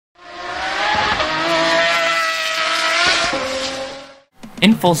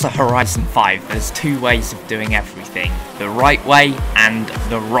In Forza Horizon 5, there's two ways of doing everything, the right way and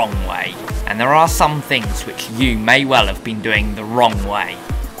the wrong way. And there are some things which you may well have been doing the wrong way.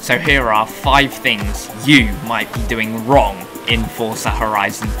 So here are 5 things you might be doing wrong in Forza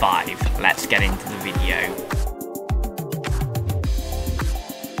Horizon 5. Let's get into the video.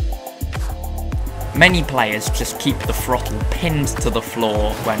 Many players just keep the throttle pinned to the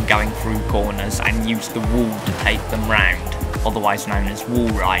floor when going through corners and use the wall to take them round, otherwise known as wall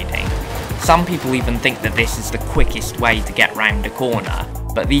riding. Some people even think that this is the quickest way to get round a corner,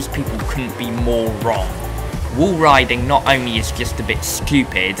 but these people couldn't be more wrong. Wall riding not only is just a bit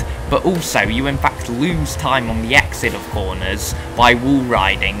stupid, but also you in fact lose time on the exit of corners by wall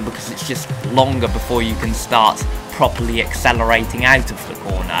riding because it's just longer before you can start properly accelerating out of the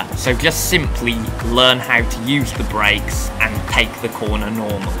corner. So just simply learn how to use the brakes and take the corner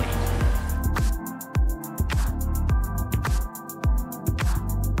normally.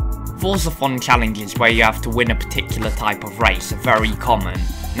 Forza Fun challenges where you have to win a particular type of race are very common.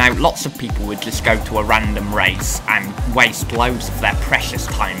 Now, lots of people would just go to a random race and waste loads of their precious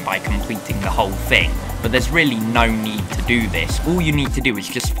time by completing the whole thing, but there's really no need to do this. All you need to do is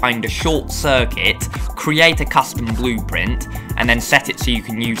just find a short circuit, create a custom blueprint, and then set it so you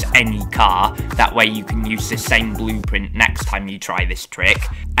can use any car. That way you can use this same blueprint next time you try this trick,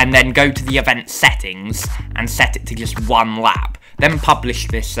 and then go to the event settings and set it to just 1 lap. Then publish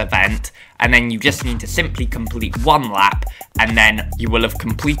this event, and then you just need to simply complete 1 lap, and then you will have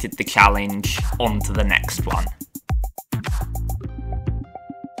completed the challenge. On to the next one.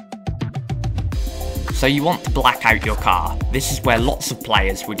 So you want to black out your car. This is where lots of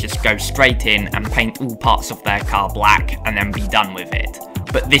players would just go straight in and paint all parts of their car black and then be done with it.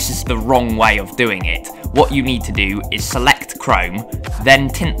 But this is the wrong way of doing it. What you need to do is select Chrome, then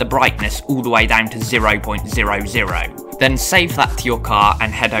tint the brightness all the way down to 0.00. Then save that to your car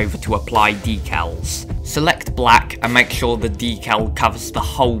and head over to apply decals. Select black and make sure the decal covers the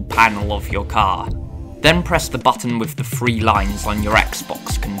whole panel of your car. Then press the button with the 3 lines on your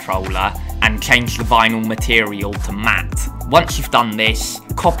Xbox controller and change the vinyl material to matte. Once you've done this,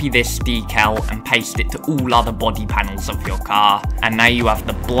 copy this decal and paste it to all other body panels of your car, and now you have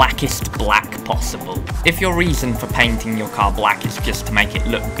the blackest black possible. If your reason for painting your car black is just to make it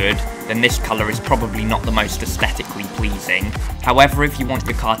look good, then this colour is probably not the most aesthetically pleasing. However, if you want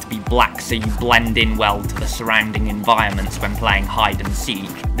your car to be black so you blend in well to the surrounding environments when playing hide and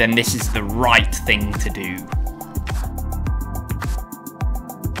seek, then this is the right thing to do.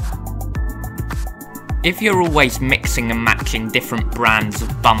 If you're always mixing and matching different brands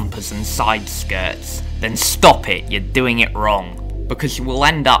of bumpers and side skirts, then stop it, you're doing it wrong. Because you will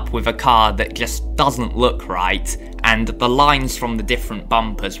end up with a car that just doesn't look right, and the lines from the different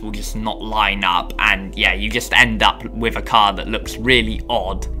bumpers will just not line up, and yeah, you just end up with a car that looks really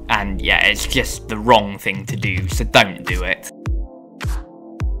odd, and yeah, it's just the wrong thing to do, so don't do it.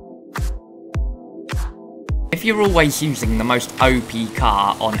 If you're always using the most OP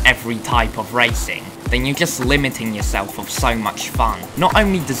car on every type of racing, then you're just limiting yourself of so much fun. Not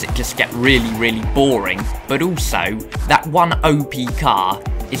only does it just get really boring, but also, that one OP car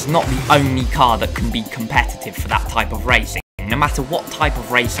is not the only car that can be competitive for that type of racing. No matter what type of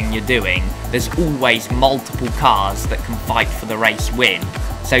racing you're doing, there's always multiple cars that can fight for the race win.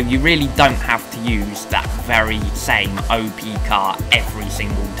 So you really don't have to use that very same OP car every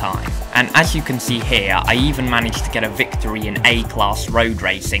single time. And as you can see here, I even managed to get a victory in A-class road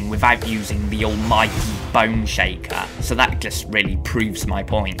racing without using the almighty Bone Shaker. So that just really proves my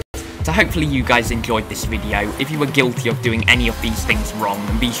point. So hopefully you guys enjoyed this video. If you were guilty of doing any of these things wrong,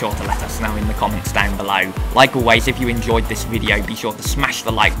 then be sure to let us know in the comments down below. Like always, if you enjoyed this video, be sure to smash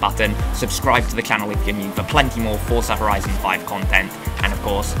the like button, subscribe to the channel if you're new for plenty more Forza Horizon 5 content, and of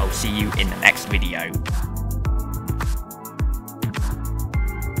course, I'll see you in the next video.